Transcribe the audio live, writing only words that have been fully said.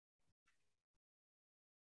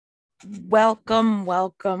Welcome,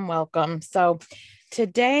 welcome, welcome. So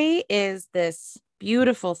today is this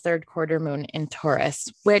beautiful third quarter moon in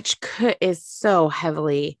Taurus, which is so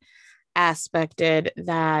heavily aspected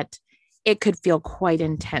that it could feel quite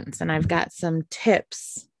intense. And I've got some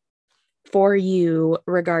tips for you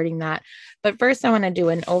regarding that. But first, I want to do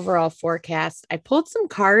an overall forecast. I pulled some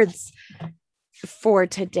cards for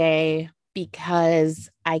today because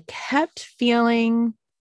I kept feeling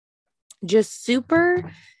just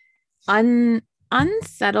super un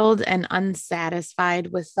unsettled and unsatisfied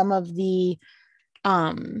with some of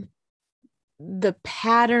um the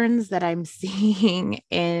patterns that I'm seeing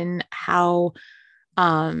in how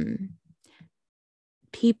um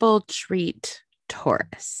people treat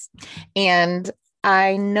Taurus. And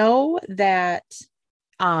I know that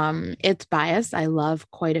it's biased. I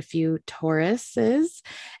love quite a few Tauruses,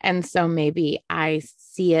 and so maybe I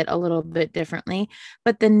see it a little bit differently,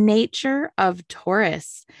 but the nature of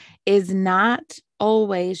Taurus is not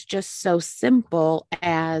always just so simple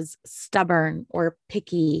as stubborn or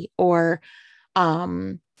picky or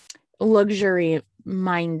um luxury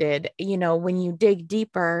minded. When you dig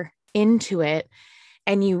deeper into it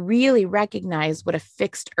and you really recognize what a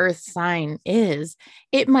fixed earth sign is,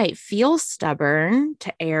 it might feel stubborn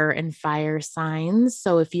to air and fire signs.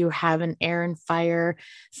 So if you have an air and fire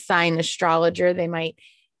sign astrologer, they might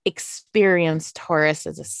experience Taurus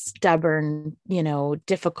as a stubborn,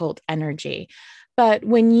 difficult energy. But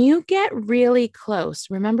when you get really close,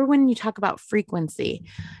 remember when you talk about frequency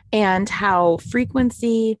and how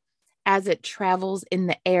frequency, as it travels in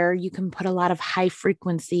the air, you can put a lot of high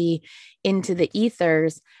frequency into the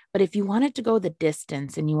ethers. But if you want it to go the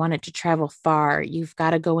distance and you want it to travel far, you've got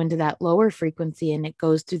to go into that lower frequency, and it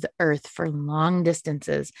goes through the earth for long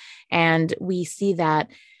distances. And we see that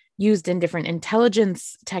used in different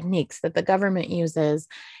intelligence techniques that the government uses.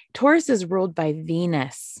 Taurus is ruled by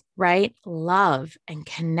Venus, right? Love and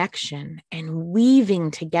connection and weaving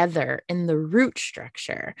together in the root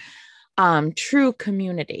structure, true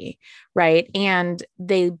community, right? And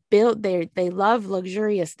they love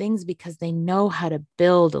luxurious things because they know how to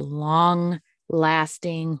build long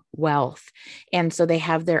lasting wealth. And so they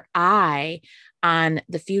have their eye on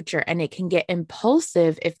the future, and it can get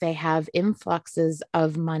impulsive if they have influxes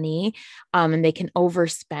of money, and they can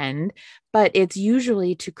overspend, but it's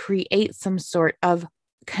usually to create some sort of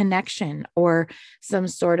connection or some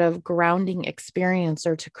sort of grounding experience,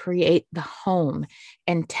 or to create the home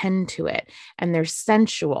and tend to it. And they're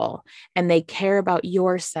sensual and they care about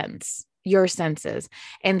your senses.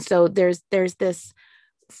 And so there's this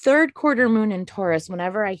third quarter moon in Taurus.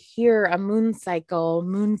 Whenever I hear a moon cycle,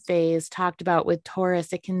 moon phase talked about with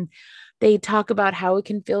Taurus, they talk about how it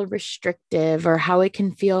can feel restrictive, or how it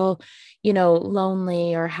can feel,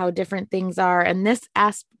 lonely, or how different things are. And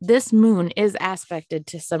this moon is aspected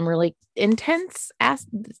to some really intense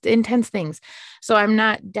things. So I'm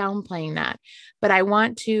not downplaying that, but I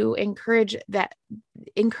want to encourage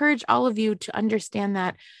all of you to understand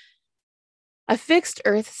that a fixed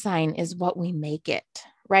earth sign is what we make it,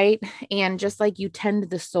 right? And just like you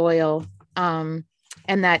tend the soil,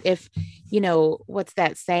 and that if, what's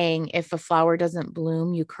that saying? If a flower doesn't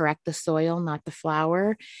bloom, you correct the soil, not the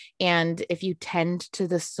flower. And if you tend to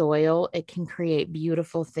the soil, it can create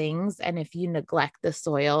beautiful things. And if you neglect the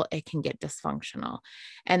soil, it can get dysfunctional.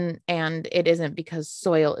 And it isn't because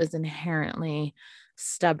soil is inherently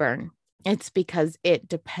stubborn. It's because it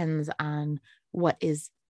depends on what is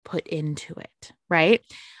put into it, right?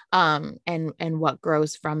 And what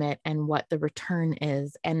grows from it, and what the return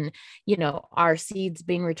is, and our seeds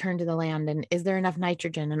being returned to the land, and is there enough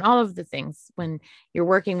nitrogen, and all of the things when you're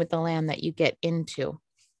working with the land that you get into.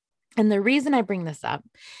 And the reason I bring this up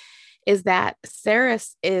is that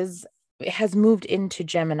Ceres has moved into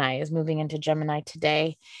Gemini, is moving into Gemini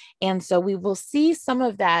today. And so we will see some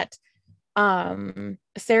of that.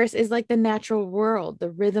 Ceres is like the natural world,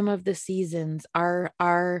 the rhythm of the seasons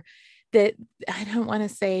are that, I don't want to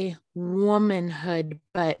say womanhood,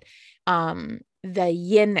 but the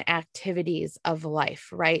yin activities of life,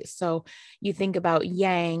 right? So you think about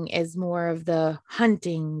yang as more of the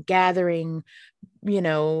hunting, gathering,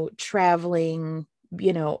 traveling,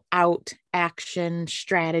 out action,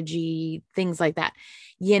 strategy, things like that.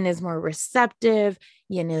 Yin is more receptive.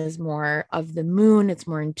 Yin is more of the moon. It's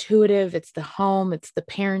more intuitive. It's the home. It's the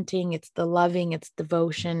parenting. It's the loving. It's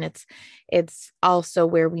devotion. It's also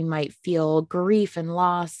where we might feel grief and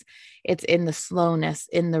loss. It's in the slowness,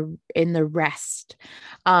 in the rest.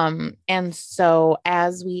 And so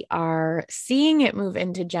as we are seeing it move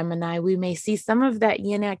into Gemini, we may see some of that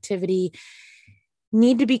yin activity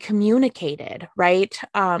need to be communicated, right?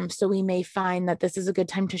 So we may find that this is a good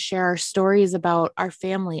time to share our stories about our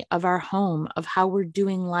family, of our home, of how we're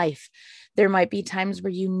doing life. There might be times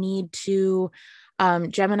where you need to,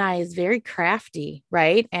 Gemini is very crafty,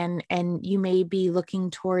 right? And you may be looking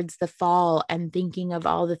towards the fall and thinking of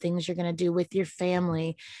all the things you're going to do with your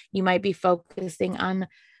family. You might be focusing on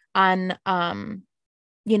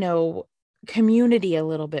you know, community a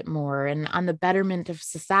little bit more and on the betterment of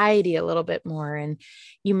society a little bit more. And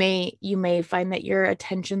you may find that your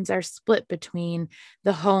attentions are split between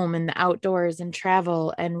the home and the outdoors and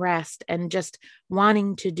travel and rest and just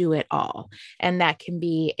wanting to do it all. And that can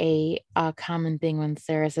be a common thing when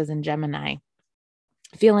Ceres is in Gemini,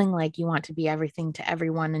 feeling like you want to be everything to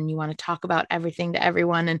everyone and you want to talk about everything to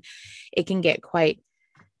everyone, and it can get quite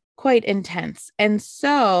intense. And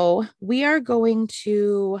so we are going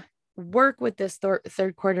to work with this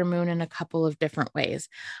third quarter moon in a couple of different ways.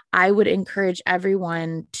 I would encourage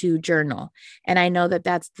everyone to journal. And I know that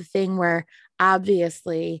that's the thing where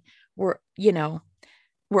obviously we're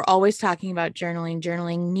always talking about journaling.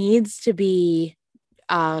 Journaling needs to be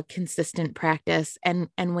a consistent practice. And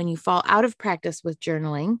when you fall out of practice with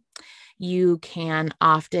journaling, you can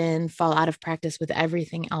often fall out of practice with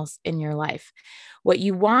everything else in your life. What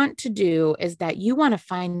you want to do is that you want to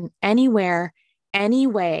find anywhere, any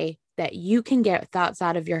way that you can get thoughts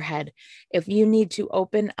out of your head. If you need to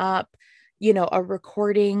open up, a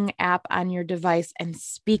recording app on your device and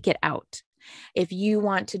speak it out. If you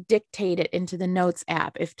want to dictate it into the notes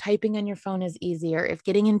app, if typing on your phone is easier, if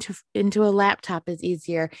getting into a laptop is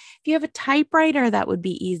easier, if you have a typewriter, that would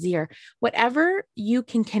be easier. Whatever you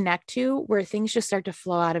can connect to where things just start to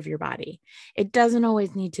flow out of your body. It doesn't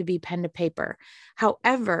always need to be pen to paper.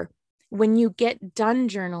 However, when you get done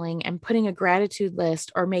journaling and putting a gratitude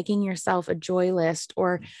list or making yourself a joy list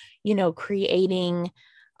or, creating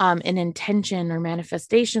an intention or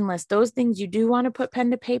manifestation list, those things you do want to put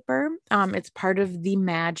pen to paper. It's part of the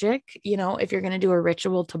magic. If you're going to do a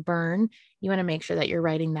ritual to burn, you want to make sure that you're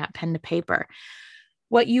writing that pen to paper.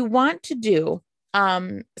 What you want to do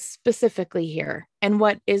specifically here, and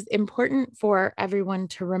what is important for everyone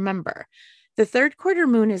to remember, the third quarter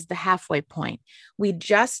moon is the halfway point. We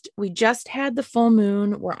just had the full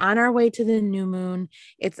moon. We're on our way to the new moon.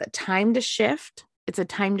 It's a time to shift. It's a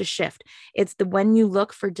time to shift. It's the when you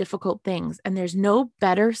look for difficult things. And there's no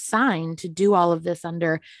better sign to do all of this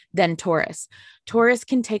under than Taurus. Taurus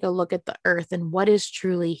can take a look at the earth and what is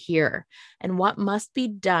truly here and what must be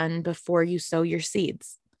done before you sow your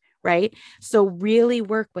seeds. Right? So really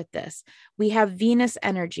work with this. We have Venus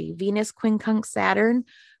energy, Venus quincunx Saturn.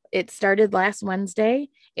 It started last Wednesday.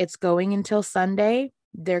 It's going until Sunday.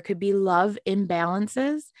 There could be love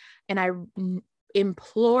imbalances. And I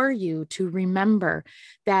implore you to remember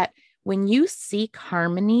that when you seek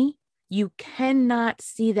harmony, you cannot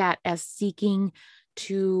see that as seeking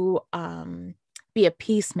to be a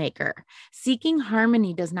peacemaker. Seeking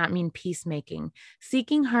harmony does not mean peacemaking.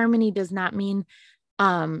 Seeking harmony does not mean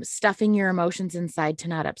stuffing your emotions inside to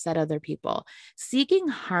not upset other people. Seeking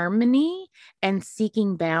harmony and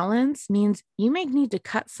seeking balance means you may need to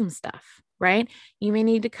cut some stuff, right? You may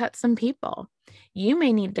need to cut some people. You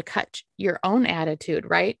may need to cut your own attitude,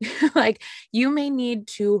 right? Like you may need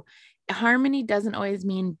to, harmony doesn't always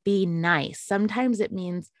mean be nice. Sometimes it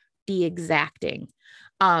means be exacting.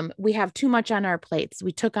 We have too much on our plates.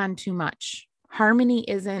 We took on too much. Harmony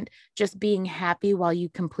isn't just being happy while you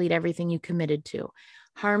complete everything you committed to.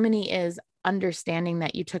 Harmony is understanding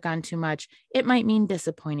that you took on too much. It might mean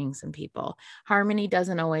disappointing some people. Harmony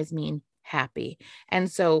doesn't always mean happy. And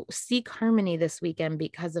so seek harmony this weekend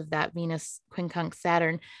because of that Venus quincunx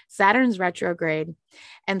Saturn. Saturn's retrograde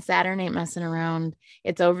and Saturn ain't messing around.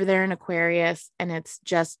 It's over there in Aquarius and it's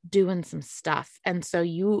just doing some stuff. And so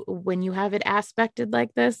when you have it aspected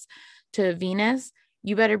like this to Venus,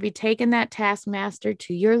 you better be taking that taskmaster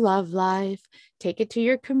to your love life, take it to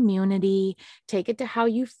your community, take it to how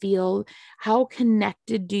you feel. How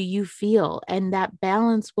connected do you feel? And that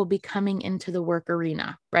balance will be coming into the work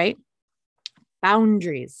arena, right?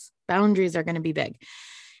 Boundaries are going to be big.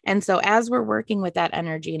 And so as we're working with that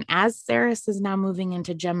energy, and as Ceres is now moving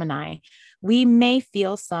into Gemini, we may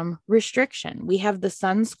feel some restriction. We have the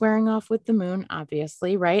sun squaring off with the moon,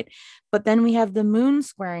 obviously, right? But then we have the moon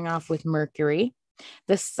squaring off with Mercury.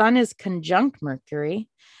 The sun is conjunct Mercury.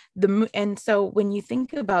 And so when you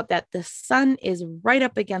think about that, the sun is right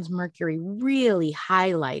up against Mercury, really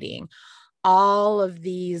highlighting all of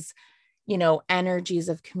these, energies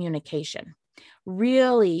of communication,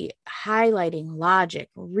 really highlighting logic,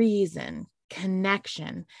 reason,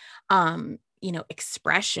 connection,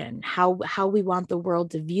 expression, how we want the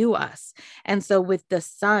world to view us. And so with the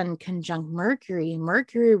sun conjunct Mercury,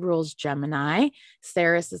 Mercury rules Gemini.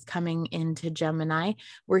 Ceres is coming into Gemini.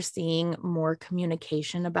 We're seeing more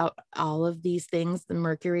communication about all of these things. The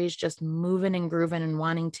Mercury is just moving and grooving and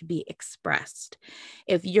wanting to be expressed.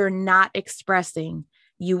 If you're not expressing,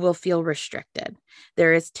 you will feel restricted.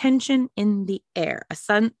 There is tension in the air.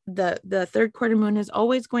 The third quarter moon is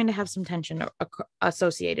always going to have some tension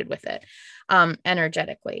associated with it,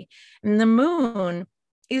 energetically. And the moon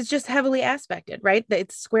is just heavily aspected, right?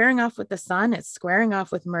 It's squaring off with the sun. It's squaring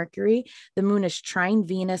off with Mercury. The moon is trine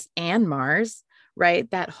Venus and Mars,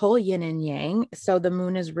 right? That whole yin and yang. So the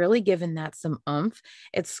moon is really giving that some oomph.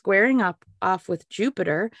 It's squaring off with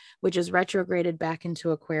Jupiter, which is retrograded back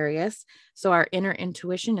into Aquarius. So our inner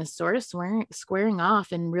intuition is sort of squaring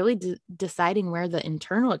off and really deciding where the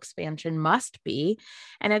internal expansion must be.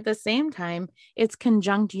 And at the same time, it's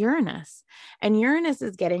conjunct Uranus, and Uranus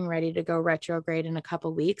is getting ready to go retrograde in a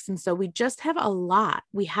couple weeks. And so we just have a lot.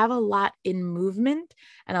 We have a lot in movement,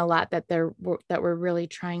 and a lot that we're really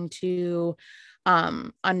trying to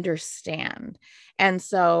understand. And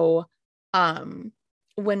so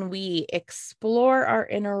when we explore our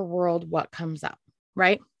inner world, what comes up,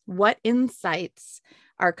 right? What insights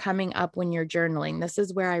are coming up when you're journaling? This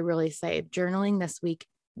is where I really say journaling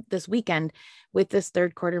this weekend with this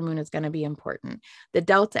third quarter moon is going to be important. The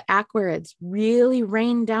Delta Aquarids really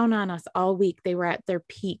rained down on us all week. They were at their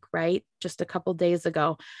peak, right? Just a couple days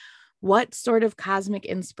ago. What sort of cosmic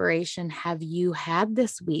inspiration have you had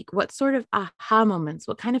this week? What sort of aha moments?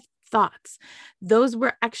 What kind of thoughts? Those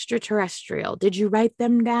were extraterrestrial. Did you write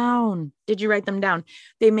them down?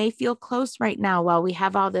 They may feel close right now while we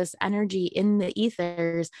have all this energy in the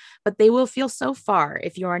ethers, but they will feel so far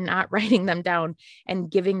if you are not writing them down and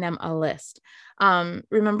giving them a list.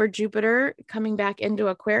 Remember Jupiter coming back into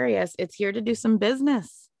Aquarius? It's here to do some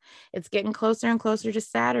business. It's getting closer and closer to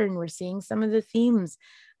Saturn. We're seeing some of the themes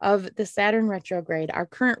of the Saturn retrograde, our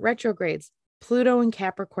current retrogrades, Pluto in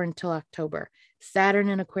Capricorn till October, Saturn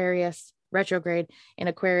in Aquarius, retrograde in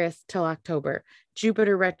Aquarius till October,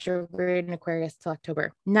 Jupiter retrograde in Aquarius till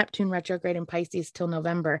October, Neptune retrograde in Pisces till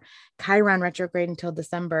November, Chiron retrograde until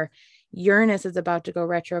December. Uranus is about to go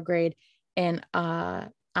retrograde on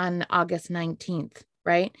August 19th,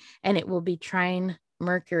 right? And it will be trine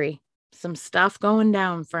Mercury. Some stuff going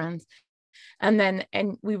down, friends.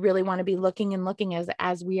 And we really want to be looking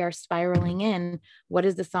as we are spiraling in. What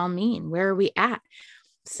does this all mean? Where are we at?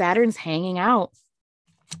 Saturn's hanging out.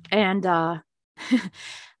 And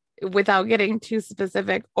without getting too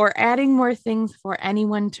specific or adding more things for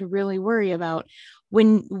anyone to really worry about,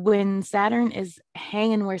 when Saturn is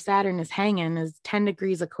hanging where Saturn is hanging is 10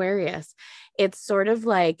 degrees Aquarius, it's sort of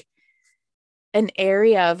like an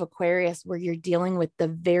area of Aquarius where you're dealing with the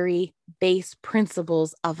very base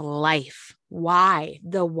principles of life. Why?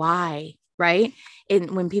 The why, right?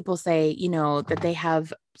 And when people say, that they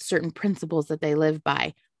have certain principles that they live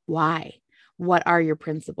by, why? What are your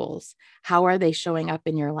principles? How are they showing up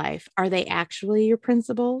in your life? Are they actually your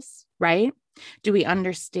principles, right? Do we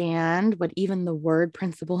understand what even the word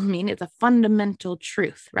principle mean? It's a fundamental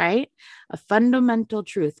truth, right? A fundamental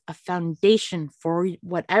truth, a foundation for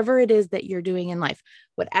whatever it is that you're doing in life,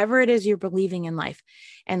 whatever it is you're believing in life.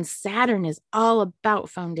 And Saturn is all about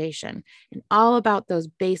foundation and all about those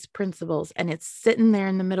base principles. And it's sitting there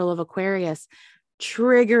in the middle of Aquarius,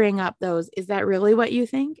 triggering up those. Is that really what you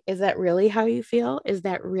think? Is that really how you feel? Is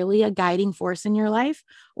that really a guiding force in your life?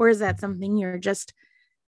 Or is that something you're just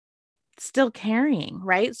still carrying,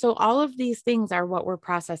 right? So all of these things are what we're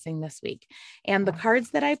processing this week. And the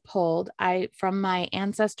cards that I pulled, from my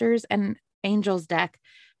ancestors and angels deck,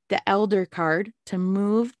 the elder card, to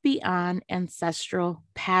move beyond ancestral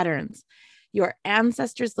patterns. Your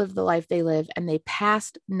ancestors lived the life they live, and they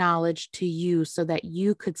passed knowledge to you so that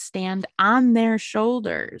you could stand on their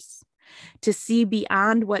shoulders to see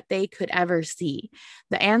beyond what they could ever see.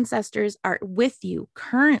 The ancestors are with you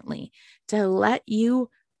currently to let you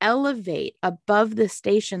elevate above the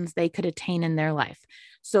stations they could attain in their life.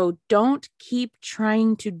 So don't keep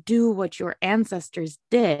trying to do what your ancestors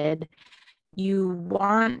did. You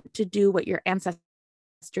want to do what your ancestors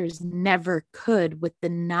never could with the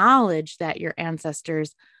knowledge that your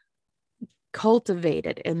ancestors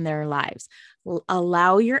cultivated in their lives.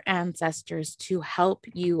 Allow your ancestors to help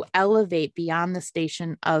you elevate beyond the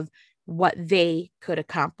station of what they could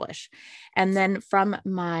accomplish. And then from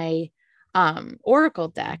my oracle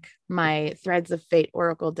deck, my Threads of Fate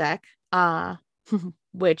oracle deck,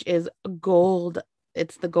 which is gold.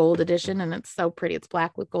 It's the gold edition, and it's so pretty. It's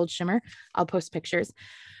black with gold shimmer. I'll post pictures.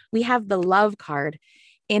 We have the love card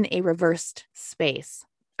in a reversed space.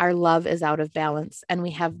 our love is out of balance. And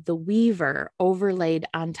we have the weaver overlaid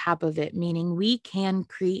on top of it, meaning we can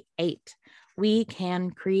create. We can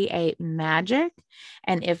create magic.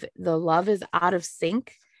 And if the love is out of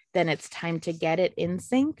sync, then it's time to get it in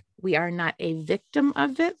sync. We are not a victim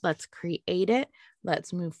of it. Let's create it.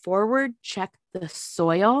 Let's move forward. Check the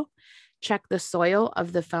soil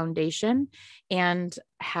of the foundation, and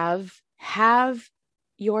have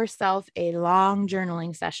yourself a long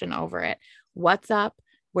journaling session over it. What's up?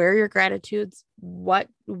 Where are your gratitudes? What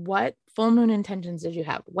full moon intentions did you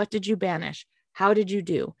have? What did you banish? How did you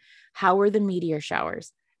do? How were the meteor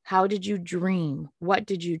showers? How did you dream? What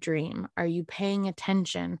did you dream? Are you paying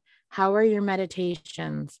attention? How are your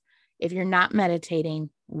meditations? If you're not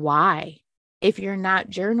meditating, why? If you're not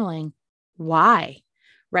journaling, why?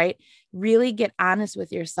 Right? Really get honest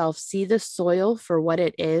with yourself. See the soil for what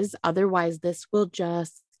it is. Otherwise, this will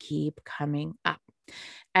just keep coming up.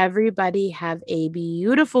 Everybody have a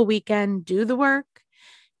beautiful weekend. Do the work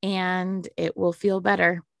and it will feel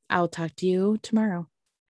better. I'll talk to you tomorrow.